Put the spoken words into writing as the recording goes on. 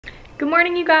Good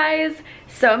morning, you guys.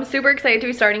 So I'm super excited to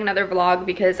be starting another vlog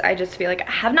because I just feel like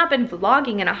I have not been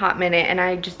vlogging in a hot minute and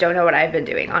I just don't know what I've been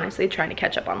doing, honestly, trying to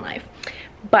catch up on life.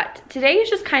 But today is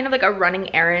just kind of like a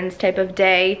running errands type of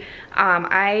day.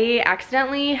 I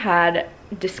accidentally had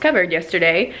discovered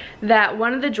yesterday that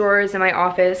one of the drawers in my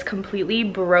office completely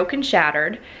broke and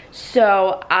shattered.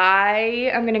 So I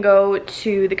am gonna go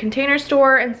to the Container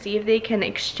Store and see if they can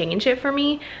exchange it for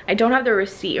me. I don't have the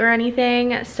receipt or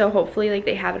anything, so hopefully like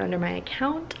they have it under my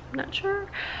account. I'm not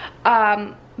sure.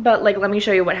 But like, let me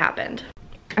show you what happened.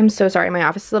 I'm so sorry, my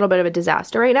office is a little bit of a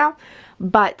disaster right now.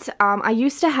 But I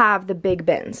used to have the big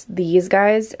bins, these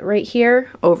guys right here,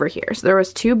 over here. So there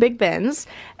was 2 big bins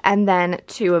and then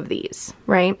 2 of these,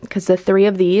 right? Because the 3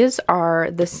 of these are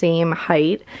the same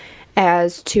height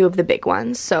as 2 of the big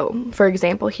ones. So for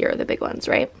example, here are the big ones,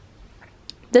 right?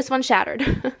 This one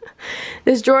shattered.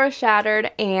 This drawer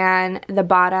shattered and the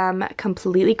bottom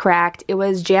completely cracked. It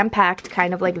was jam-packed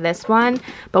kind of like this one,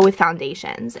 but with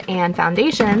foundations. And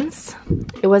foundations,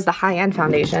 it was the high-end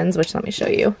foundations, which let me show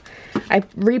you. I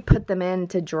re-put them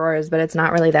into drawers, but it's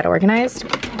not really that organized.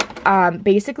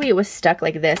 Basically, it was stuck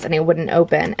like this and it wouldn't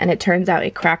open. And it turns out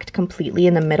it cracked completely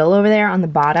in the middle over there on the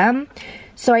bottom.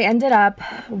 So I ended up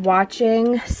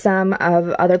watching some of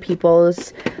other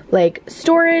people's like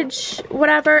storage,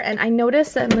 whatever, and I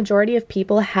noticed that a majority of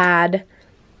people had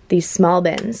these small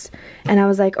bins. And I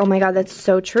was like, oh my god, that's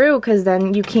so true, because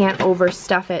then you can't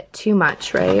overstuff it too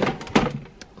much, right?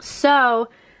 So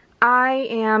I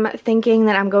am thinking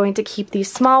that I'm going to keep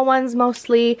these small ones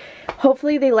mostly.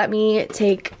 Hopefully they let me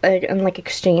take and like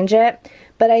exchange it.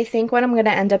 But I think what I'm going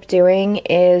to end up doing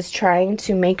is trying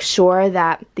to make sure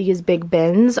that these big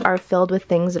bins are filled with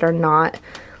things that are not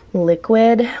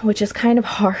liquid, which is kind of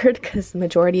hard because the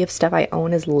majority of stuff I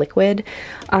own is liquid.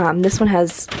 This one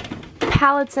has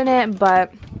pallets in it,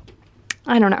 but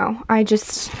I don't know. I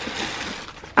just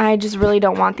really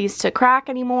don't want these to crack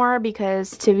anymore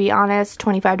because, to be honest,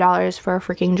 $25 for a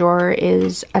freaking drawer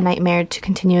is a nightmare to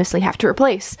continuously have to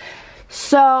replace.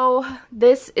 So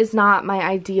this is not my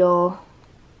ideal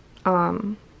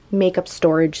makeup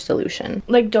storage solution.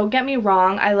 Like, don't get me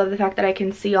wrong, I love the fact that I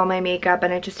can see all my makeup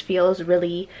and it just feels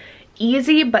really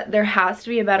easy, but there has to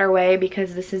be a better way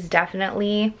because this is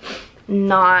definitely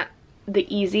not the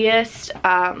easiest.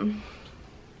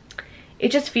 It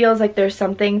just feels like there's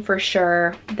something for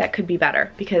sure that could be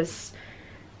better because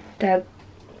they're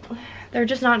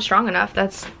just not strong enough.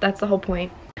 That's the whole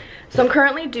point. So I'm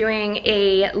currently doing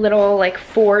a little like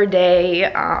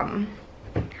 4-day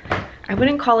I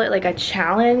wouldn't call it like a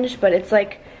challenge, but it's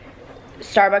like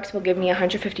Starbucks will give me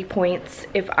 150 points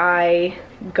if I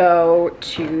go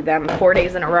to them 4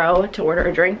 days in a row to order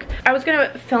a drink. I was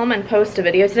gonna film and post a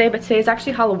video today, but today is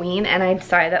actually Halloween and I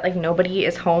decided that like nobody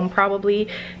is home probably.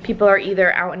 People are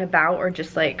either out and about or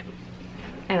just like,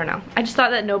 I don't know. I just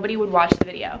thought that nobody would watch the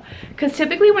video. Because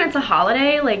typically when it's a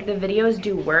holiday, like the videos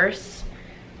do worse.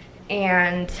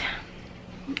 And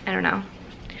I don't know.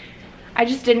 I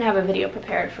just didn't have a video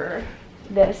prepared for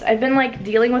this. I've been like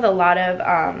dealing with a lot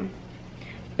of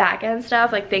back end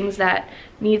stuff, like things that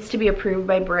needs to be approved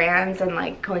by brands and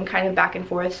like going kind of back and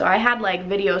forth. So I had like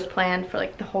videos planned for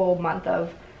like the whole month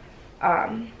of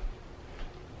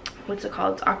what's it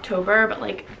called? It's October, but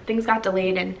like things got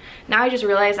delayed and now I just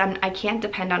realized I can't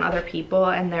depend on other people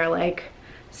and their like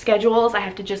schedules. I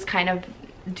have to just kind of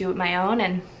do it my own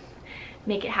and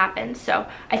make it happen. So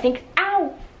I think,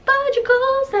 ow,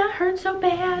 fudgicles, that hurt so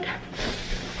bad.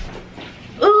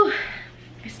 Ooh,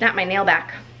 I snapped my nail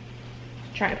back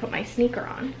trying to put my sneaker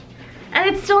on and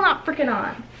it's still not freaking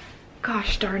on.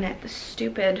 Gosh darn it, the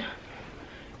stupid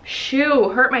shoe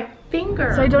hurt my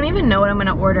finger. So I don't even know what I'm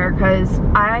gonna order because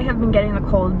I have been getting the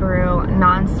cold brew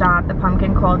non-stop. The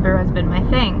pumpkin cold brew has been my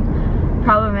thing.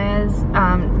 Problem is,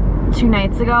 2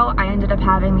 nights ago I ended up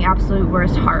having the absolute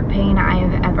worst heart pain I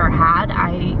have ever had.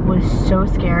 I was so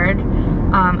scared.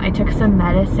 I took some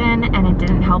medicine and it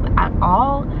didn't help at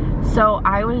all. So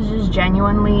I was just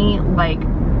genuinely like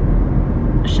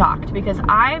shocked because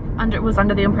I was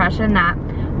under the impression that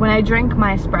when I drink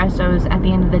my espressos at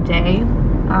the end of the day,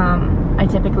 I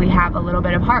typically have a little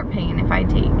bit of heart pain if I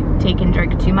take and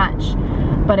drink too much.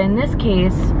 But in this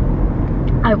case,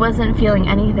 I wasn't feeling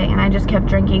anything and I just kept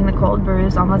drinking the cold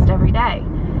brews almost every day.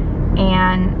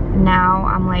 And now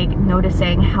I'm like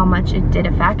noticing how much it did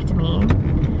affect me.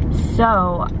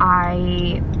 So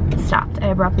I stopped. I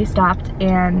abruptly stopped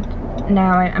and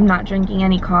now I'm not drinking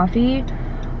any coffee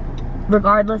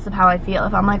regardless of how I feel.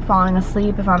 If I'm like falling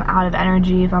asleep, if I'm out of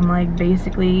energy, if I'm like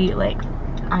basically like,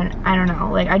 I don't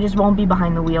know, like I just won't be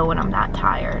behind the wheel when I'm that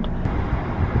tired.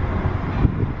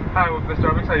 Hi, welcome to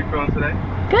Starbucks. How you feeling today?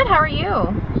 Good, how are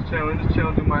you? Just chilling,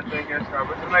 doing my thing here at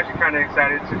Starbucks. I'm actually kind of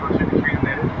excited to go trick-or-treating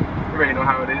later. You already know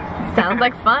how it is. Sounds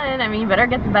like fun. I mean, you better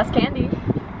get the best candy.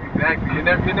 Exactly. You're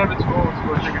never too old to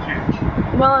go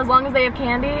trick-or-treating. Well, as long as they have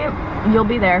candy, you'll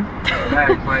be there.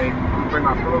 That's like, bring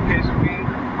my pillowcase with me,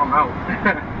 I'm out.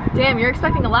 Damn, you're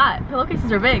expecting a lot.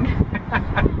 Pillowcases are big.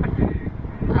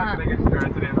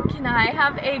 Can I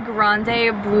have a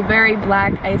grande blueberry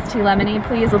black iced tea lemony,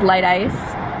 please, with light ice? You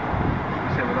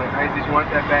said with light ice. Did you want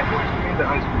that bad boy sweetened or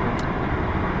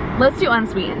unsweetened? Let's do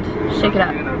unsweetened. Shake it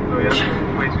up. Oh,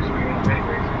 yeah, way too sweet.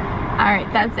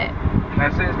 Alright, that's it.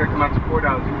 That's it. It's going to come out to $4. You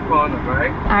can call it up,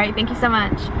 alright? Alright, thank you so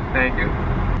much. Thank you.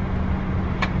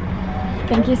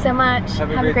 Thank you so much.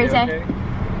 Have a great day. Okay?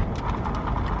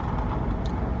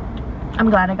 I'm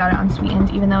glad I got it unsweetened,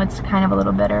 even though it's kind of a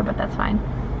little bitter, but that's fine.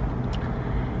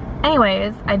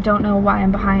 Anyways, I don't know why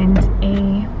I'm behind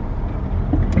a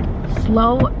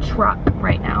slow truck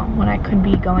right now when I could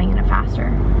be going in a faster.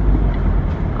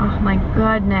 Oh my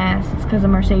goodness, it's because a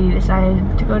Mercedes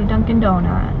decided to go to Dunkin'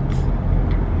 Donuts.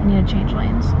 I need to change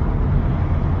lanes.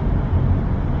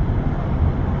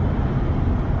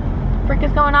 What the frick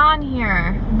is going on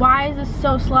here? Why is this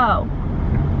so slow?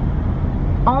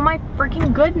 Oh my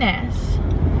freaking goodness.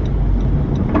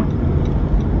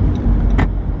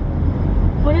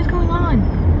 What is going on?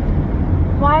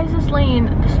 Why is this lane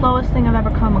the slowest thing I've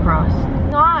ever come across?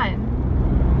 What's on?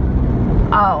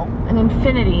 Oh, an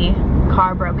Infinity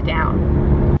car broke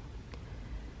down.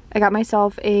 I got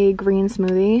myself a green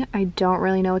smoothie. I don't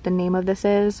really know what the name of this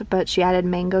is, but she added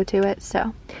mango to it,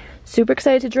 so super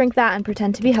excited to drink that and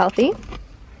pretend to be healthy.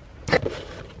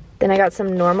 Then I got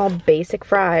some normal basic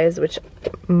fries, which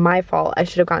my fault. I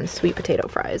should have gotten sweet potato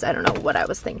fries. I don't know what I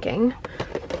was thinking.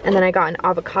 And then I got an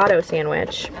avocado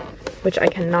sandwich, which I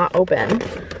cannot open.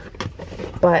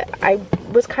 But I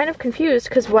was kind of confused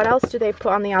because what else do they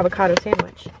put on the avocado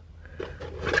sandwich?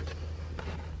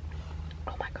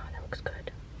 Oh my god, that looks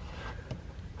good.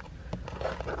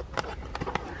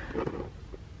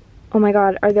 Oh my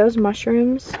god, are those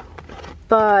mushrooms?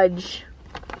 Fudge.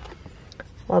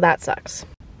 Well, that sucks.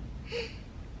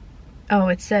 Oh,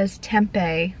 it says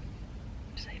tempeh.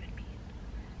 What does that even mean?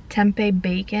 Tempeh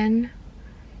bacon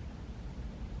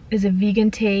is a vegan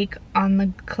take on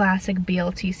the classic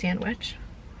BLT sandwich.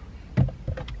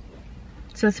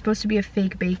 So it's supposed to be a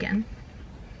fake bacon.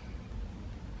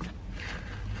 Oh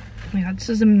my god, this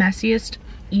is the messiest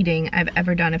eating I've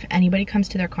ever done. If anybody comes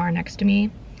to their car next to me,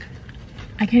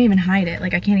 I can't even hide it.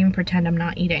 Like, I can't even pretend I'm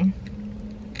not eating.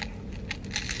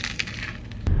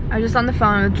 I was just on the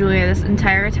phone with Julia this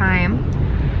entire time.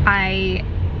 I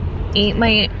ate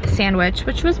my sandwich,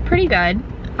 which was pretty good.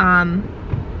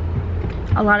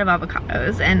 A lot of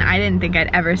avocados, and I didn't think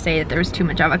I'd ever say that there was too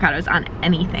much avocados on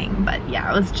anything, but yeah,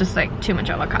 it was just like too much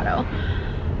avocado.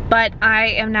 But I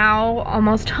am now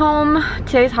almost home.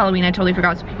 Today's Halloween, I totally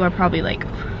forgot, so people are probably like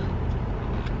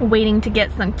waiting to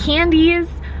get some candies.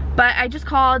 But I just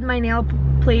called my nail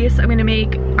place. I'm gonna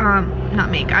make,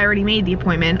 I already made the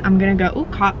appointment. I'm gonna go, ooh,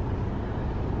 cop.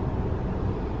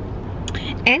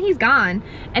 And he's gone.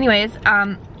 Anyways,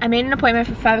 I made an appointment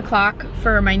for 5 o'clock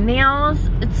for my nails.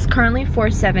 It's currently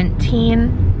 4:17.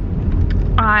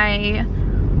 I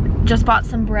just bought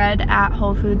some bread at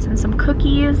Whole Foods and some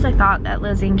cookies. I thought that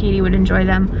Lizzie and Katie would enjoy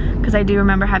them because I do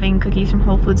remember having cookies from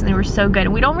Whole Foods and they were so good.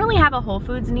 And we don't really have a Whole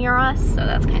Foods near us, so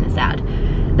that's kind of sad.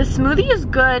 The smoothie is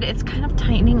good. It's kind of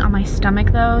tightening on my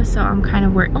stomach though, so I'm kind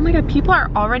of worried. Oh my god, people are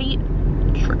already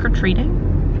trick-or-treating.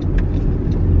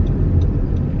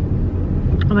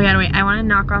 Oh my god, wait, I want to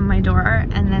knock on my door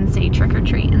and then say trick or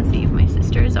treat and see if my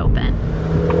sister is open.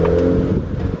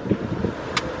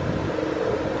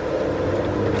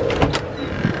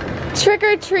 Trick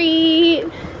or treat!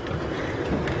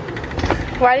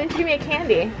 Why didn't you give me a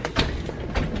candy?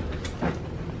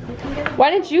 Why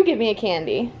didn't you give me a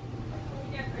candy?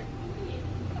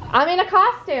 I'm in a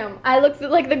costume. I look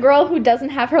like the girl who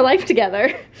doesn't have her life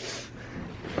together.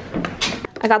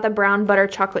 I got the brown butter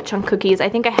chocolate chunk cookies. I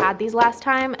think I had these last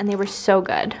time and they were so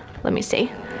good. Let me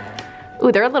see.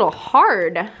 Ooh, they're a little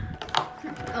hard.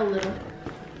 A little.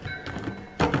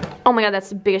 Oh my god, that's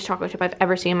the biggest chocolate chip I've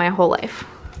ever seen in my whole life.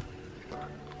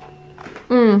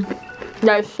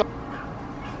 That is so.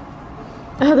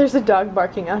 Oh, there's a dog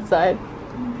barking outside.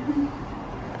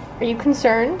 Are you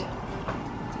concerned?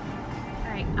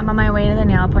 Alright, I'm on my way to the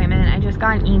nail appointment. I just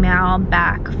got an email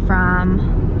back from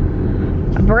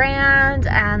a brand,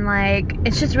 and like,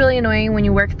 it's just really annoying when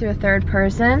you work through a third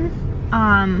person.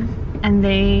 And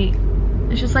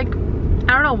it's just like, I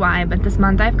don't know why, but this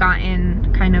month I've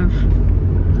gotten kind of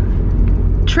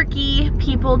tricky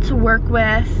people to work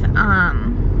with.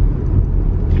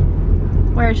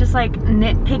 where it's just like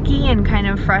nitpicky and kind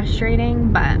of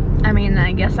frustrating, but I mean,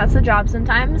 I guess that's the job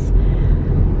sometimes.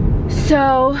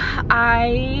 So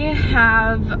I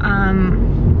have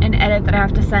an edit that I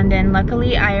have to send in.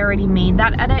 Luckily, I already made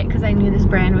that edit because I knew this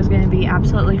brand was going to be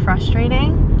absolutely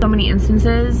frustrating. So many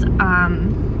instances,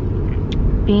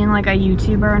 being like a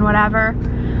YouTuber and whatever,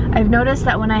 I've noticed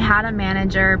that when I had a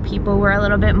manager, people were a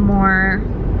little bit more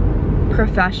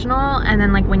professional, and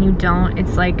then like when you don't,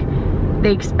 it's like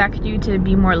they expect you to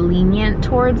be more lenient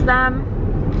towards them,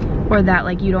 or that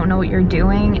like you don't know what you're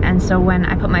doing. And so when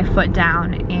I put my foot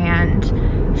down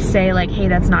and say like, hey,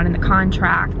 that's not in the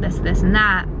contract, this and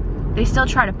that, they still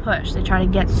try to push. They try to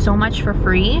get so much for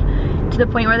free to the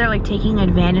point where they're like taking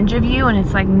advantage of you, and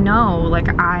it's like, no, like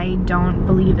I don't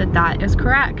believe that that is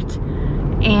correct.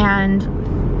 And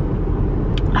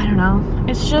I don't know,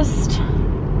 it's just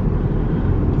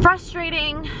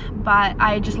frustrating, but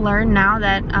I just learned now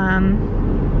that I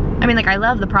mean, like, I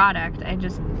love the product. I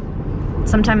just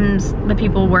sometimes the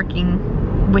people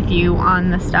working with you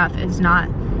on the stuff is not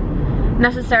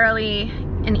necessarily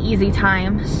an easy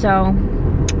time. So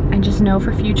I just know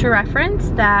for future reference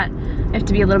that I have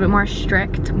to be a little bit more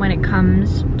strict when it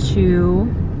comes to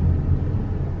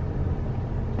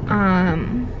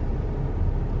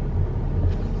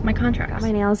my contract. Got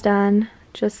my nails done,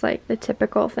 just like the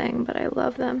typical thing, but I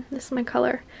love them. This is my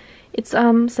color. It's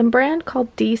some brand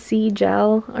called DC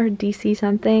Gel or DC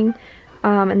something,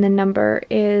 and the number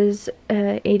is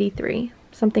 83,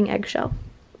 something eggshell.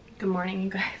 Good morning, you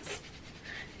guys.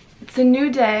 It's a new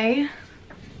day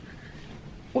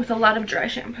with a lot of dry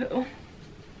shampoo.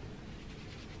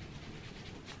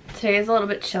 Today is a little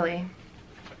bit chilly,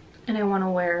 and I want to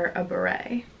wear a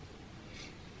beret.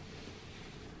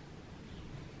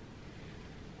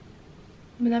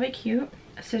 Would that be cute?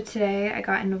 So today I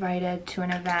got invited to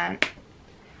an event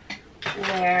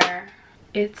where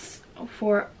it's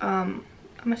for, I'm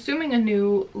assuming a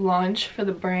new launch for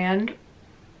the brand,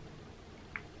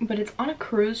 but it's on a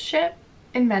cruise ship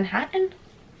in Manhattan.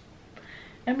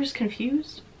 I'm just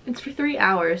confused. It's for 3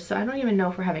 hours, so I don't even know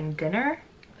if we're having dinner.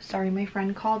 Sorry, my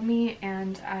friend called me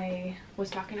and I was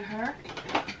talking to her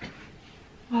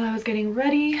while I was getting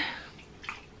ready.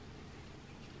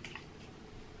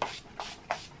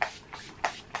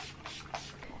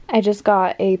 I just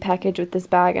got a package with this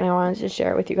bag and I wanted to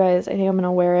share it with you guys. I think I'm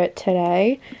gonna wear it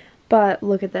today. But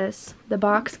look at this. The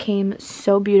box came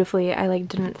so beautifully. I like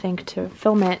didn't think to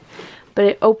film it, but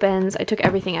it opens. I took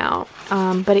everything out.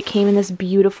 But it came in this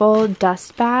beautiful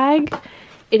dust bag.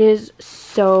 It is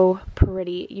so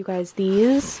pretty. You guys,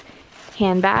 these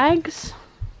handbags,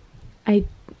 I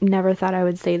never thought I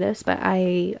would say this, but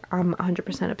I'm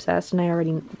 100% obsessed and I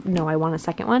already know I want a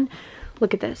second one.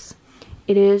 Look at this.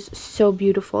 It is so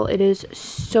beautiful. It is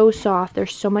so soft.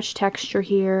 There's so much texture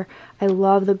here. I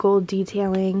love the gold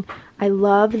detailing. I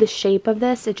love the shape of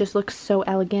this. It just looks so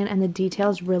elegant and the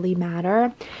details really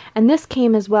matter. And this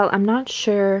came as well. I'm not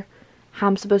sure how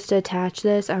I'm supposed to attach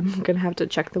this. I'm gonna have to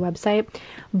check the website.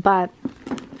 But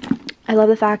I love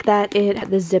the fact that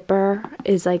the zipper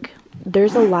is like,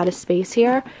 there's a lot of space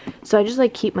here. So I just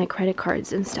like keep my credit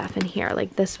cards and stuff in here.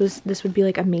 Like this would be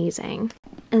like amazing.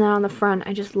 And then on the front,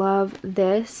 I just love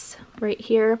this right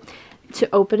here. To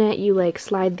open it, you like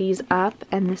slide these up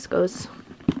and this goes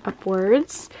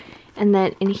upwards. And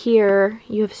then in here,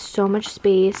 you have so much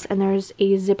space and there's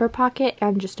a zipper pocket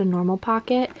and just a normal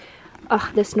pocket.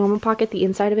 Ugh, this normal pocket, the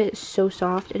inside of it is so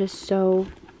soft. It is so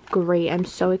great. I'm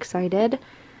so excited.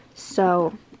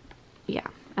 So, yeah.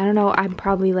 I don't know, I'm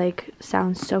probably like,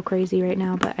 sounds so crazy right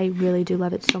now, but I really do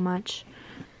love it so much.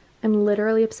 I'm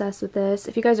literally obsessed with this.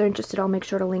 If you guys are interested, I'll make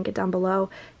sure to link it down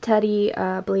below. Teddy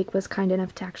Blake was kind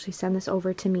enough to actually send this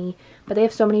over to me. But they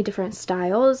have so many different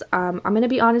styles. I'm going to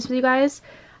be honest with you guys.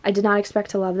 I did not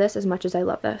expect to love this as much as I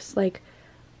love this. Like,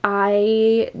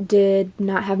 I did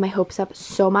not have my hopes up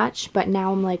so much. But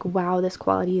now I'm like, wow, this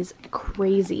quality is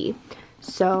crazy.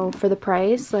 So for the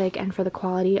price, like, and for the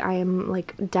quality, I am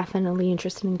like definitely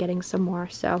interested in getting some more.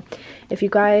 So if you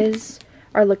guys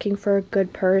are looking for a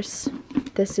good purse,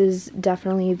 this is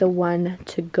definitely the one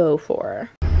to go for.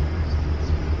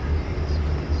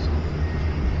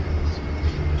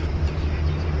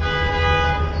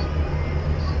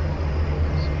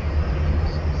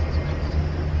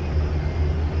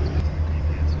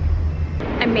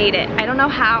 I made it. I don't know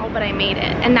how, but I made it.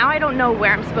 And now I don't know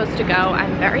where I'm supposed to go.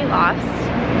 I'm very lost.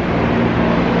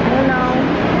 I don't know.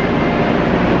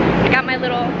 I got my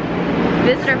little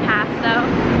visitor pass though.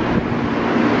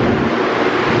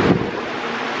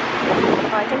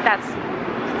 Oh, I think that's,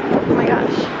 oh my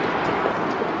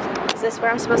gosh. Is this where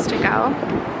I'm supposed to go?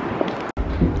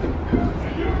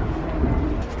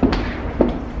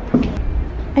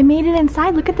 made it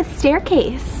inside. Look at the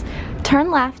staircase. Turn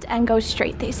left and go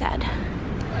straight, they said.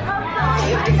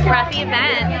 We're at the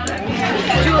event.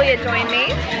 Julia joined me.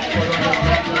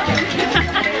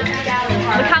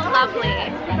 Look how lovely.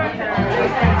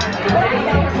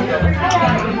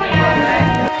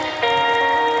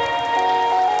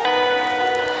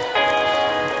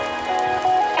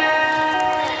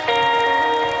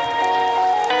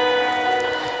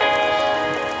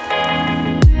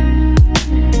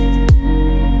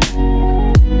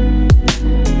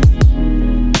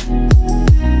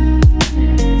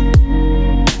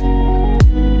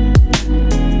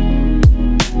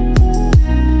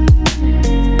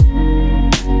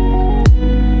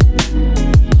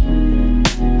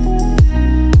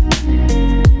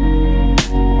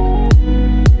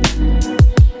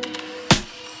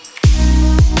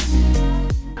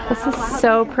 This is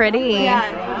so pretty. Yeah.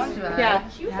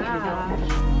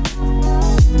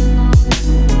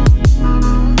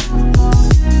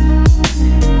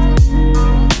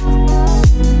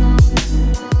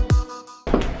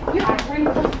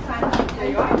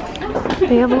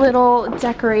 They have little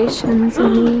decorations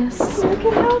in these. Look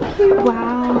at how cute.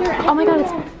 Wow. Oh my god,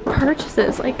 it's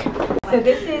purchases. Like, So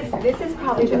this is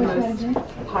probably the most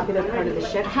popular part of the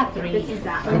ship. This is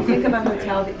that. When you think of a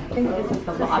hotel, think this is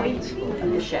the lobby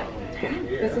of the ship.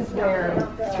 This is where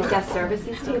the guest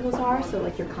services tables are, so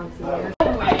like your concierge.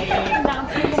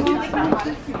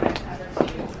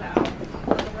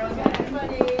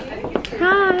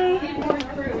 hi.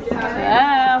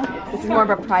 Hello. This is more of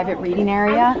a private reading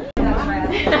area. I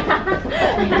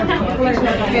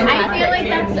feel like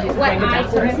that's what I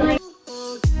personally.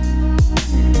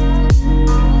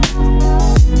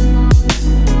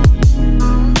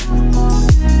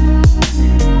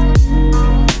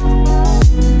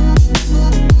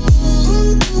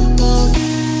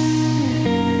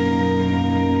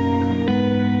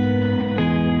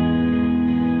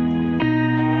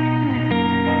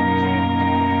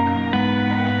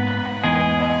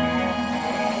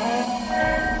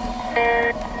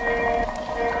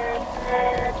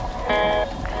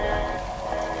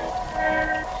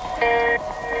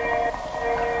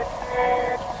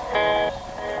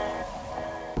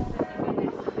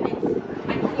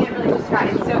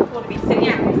 It's so cool to be sitting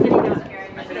down here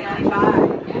and sitting on the bar.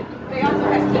 They also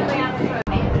have it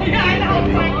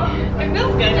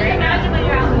feels good, right?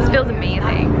 This feels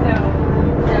amazing.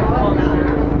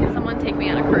 Someone take me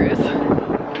on a cruise.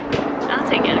 I'll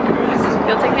take you on a cruise.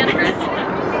 You'll take me on a cruise?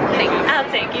 Thanks. I'll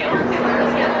take you.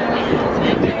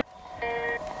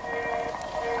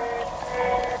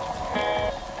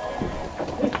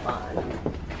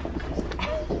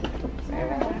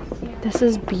 This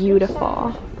is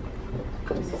beautiful.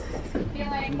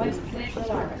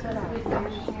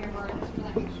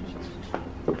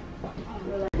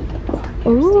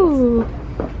 Ooh.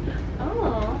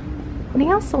 Oh.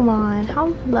 Nail salon. How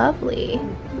lovely.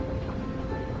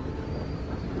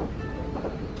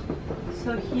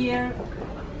 So here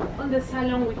on the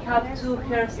salon we have two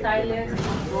hairstylists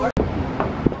on board.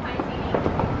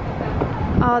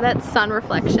 Oh, that's sun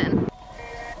reflection.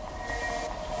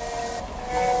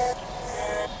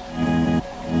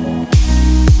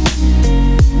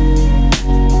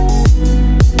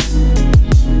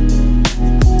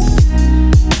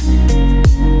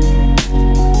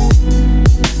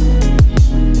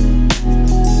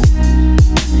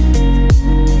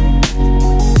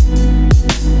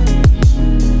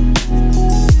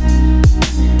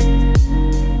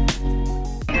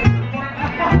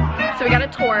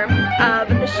 Of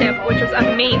the ship, which was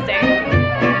amazing.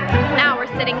 Now we're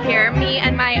sitting here, me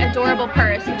and my adorable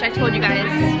purse, which I told you guys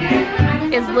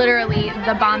is literally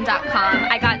thebomb.com.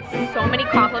 I got so many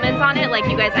compliments on it. Like,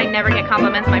 you guys, I never get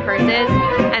compliments on my purses,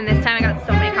 and this time I got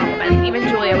so many compliments. Even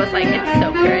Julia was like, it's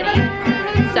so pretty.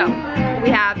 So we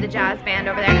have the jazz band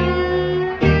over there.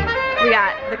 We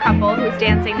got the couple who's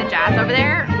dancing the jazz over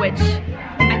there, which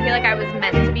I feel like I was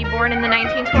meant to be born in the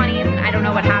 1920s, and I don't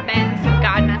know what happened.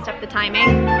 God messed up the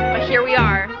timing, but here we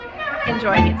are,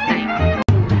 enjoying it tonight.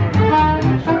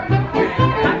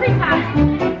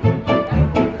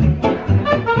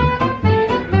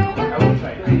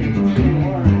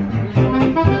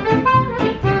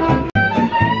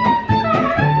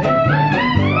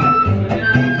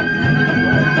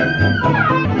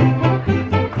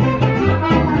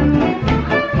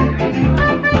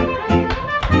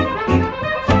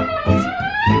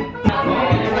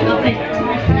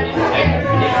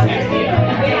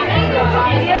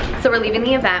 So we're leaving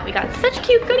the event. We got such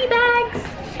cute goodie bags.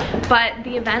 But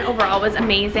the event overall was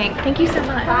amazing. Thank you so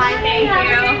much. Bye,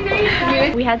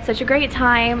 thank you. We had such a great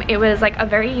time. It was like a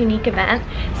very unique event.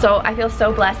 So I feel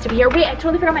so blessed to be here. Wait, I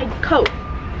totally forgot my coat.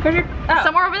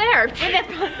 Somewhere over there.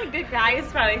 The guy is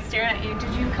probably staring at you.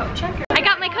 Did you coat check? I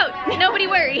got my coat. Nobody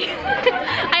worry.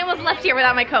 I almost left here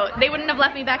without my coat. They wouldn't have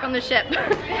left me back on the ship.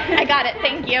 I got it.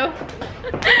 Thank you.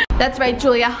 That's right,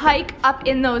 Julia. Hike up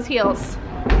in those heels.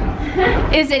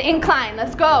 Is an incline.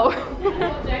 Let's go.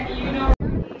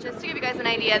 Just to give you guys an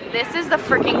idea, this is the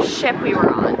freaking ship we were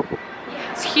on.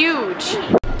 It's huge.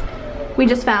 We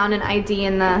just found an ID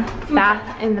in the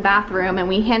bathroom and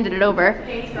we handed it over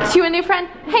to a new friend.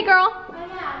 Hey girl.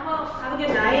 Have a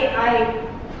good night.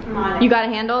 I'm on it. You got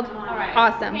it handled? All right.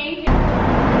 Awesome.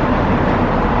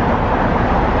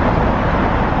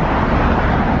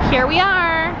 Here we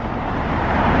are.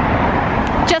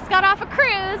 Just got off a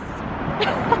cruise.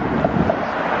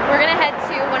 We're gonna head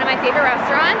to one of my favorite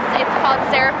restaurants. It's called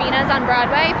Serafina's on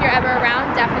Broadway. If you're ever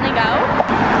around, definitely go.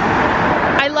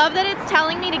 I love that it's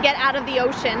telling me to get out of the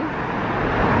ocean.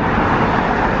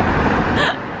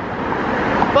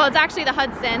 Well, it's actually the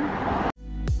Hudson.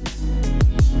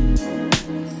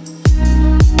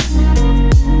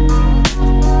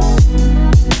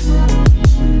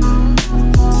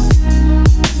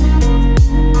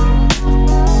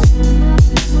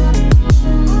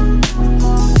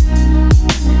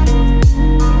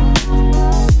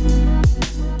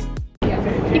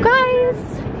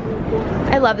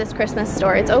 I love this Christmas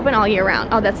store. It's open all year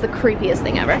round. Oh, that's the creepiest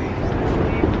thing ever.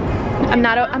 I'm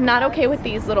not okay with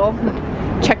these little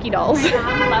Chucky dolls. My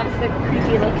mom loves the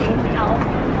creepy looking elf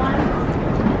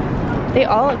ones. They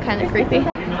all look kind of creepy.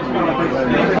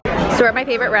 So we're at my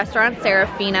favorite restaurant,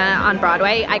 Serafina on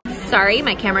Broadway. Sorry,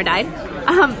 my camera died.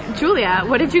 Julia,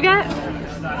 what did you get?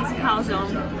 It's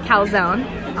calzone. Calzone.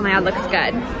 Oh my god, looks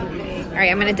good. All right,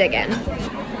 I'm gonna dig in.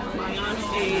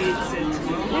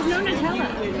 There's no Nutella.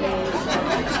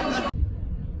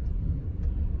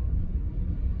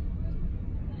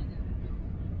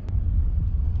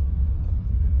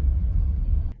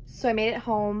 So I made it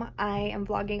home. I am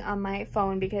vlogging on my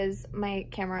phone because my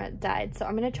camera died. So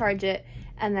I'm gonna charge it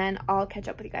and then I'll catch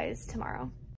up with you guys tomorrow.